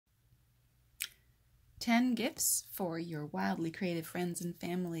10 gifts for your wildly creative friends and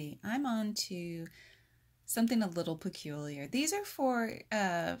family. I'm on to something a little peculiar. These are for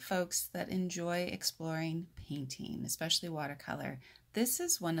folks that enjoy exploring painting, especially watercolor. This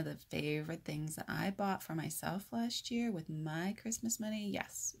is one of the favorite things that I bought for myself last year with my Christmas money.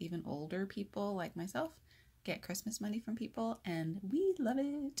 Yes, even older people like myself get Christmas money from people, and we love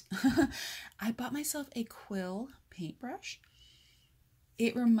it. I bought myself a Quill paintbrush.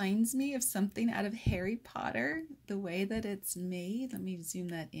 It reminds me of something out of Harry Potter, the way that it's made. Let me zoom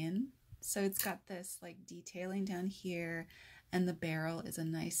that in. So it's got this like detailing down here, and the barrel is a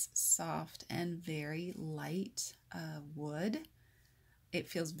nice soft and very light wood. It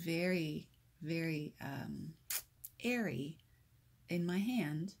feels very, very airy in my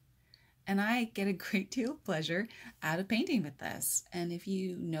hand. And I get a great deal of pleasure out of painting with this. And if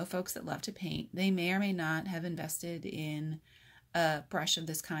you know folks that love to paint, they may or may not have invested in a brush of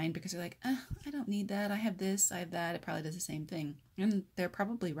this kind because they're like, I don't need that. I have this, I have that. It probably does the same thing. And they're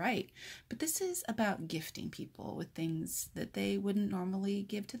probably right. But this is about gifting people with things that they wouldn't normally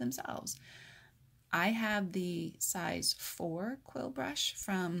give to themselves. I have the size 4 quill brush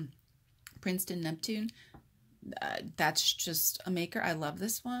from Princeton Neptune. That's just a maker. I love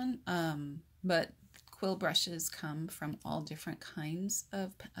this one. But quill brushes come from all different kinds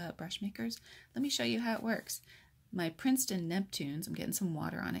of brush makers. Let me show you how it works. My Princeton Neptunes, I'm getting some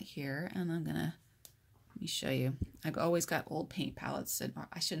water on it here, and let me show you. I've always got old paint palettes, or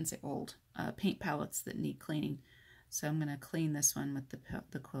I shouldn't say old, paint palettes that need cleaning. So I'm gonna clean this one with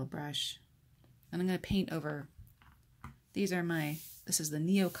the quill brush. And I'm gonna paint over, this is the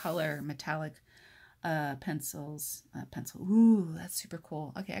Neocolor metallic pencils. Ooh, that's super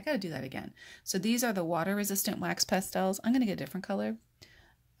cool. Okay, I gotta do that again. So these are the water resistant wax pastels. I'm gonna get a different color.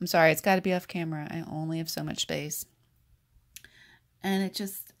 I'm sorry, it's got to be off camera. I only have so much space. And I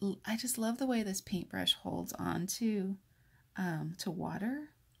just love the way this paintbrush holds on to water.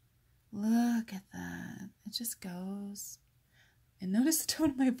 Look at that. It just goes. And notice the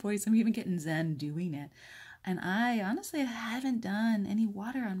tone of my voice. I'm even getting zen doing it. And I honestly haven't done any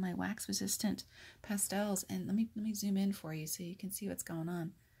water on my wax resistant pastels. And let me zoom in for you so you can see what's going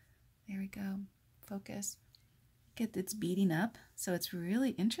on. There we go. Focus. It's beating up, so it's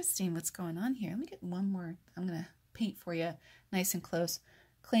really interesting what's going on here. Let me get one more. I'm gonna paint for you nice and close,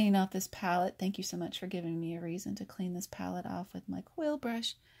 cleaning off this palette. Thank you so much for giving me a reason to clean this palette off with my quill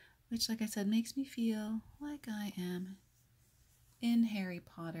brush, which, like I said, makes me feel like I am in Harry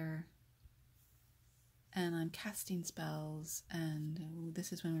Potter and I'm casting spells. And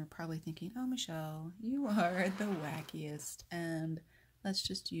this is when we're probably thinking, oh, Michelle, you are the wackiest, and let's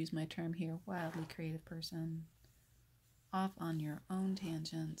just use my term here, wildly creative person. Off on your own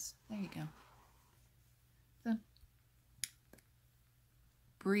tangents. There you go. The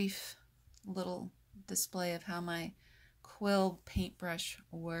brief little display of how my Quill paintbrush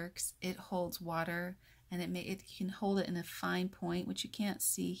works. It holds water, and it can hold it in a fine point, which you can't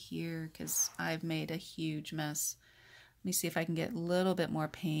see here because I've made a huge mess. Let me see if I can get a little bit more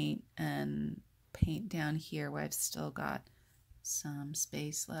paint and paint down here where I've still got some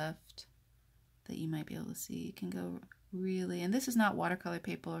space left that you might be able to see. You can go really, and this is not watercolor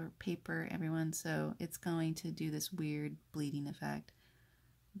paper, everyone, so it's going to do this weird bleeding effect.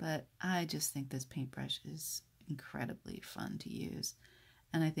 But I just think this paintbrush is incredibly fun to use.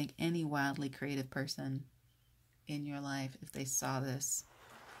 And I think any wildly creative person in your life, if they saw this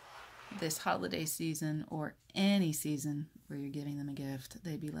holiday season or any season where you're giving them a gift,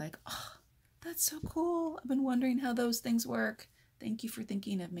 they'd be like, oh, that's so cool. I've been wondering how those things work. Thank you for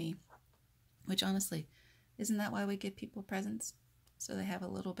thinking of me. Which honestly, isn't that why we give people presents? So they have a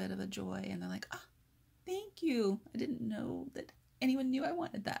little bit of a joy and they're like, oh, thank you. I didn't know that anyone knew I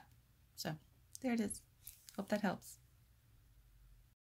wanted that. So there it is. Hope that helps.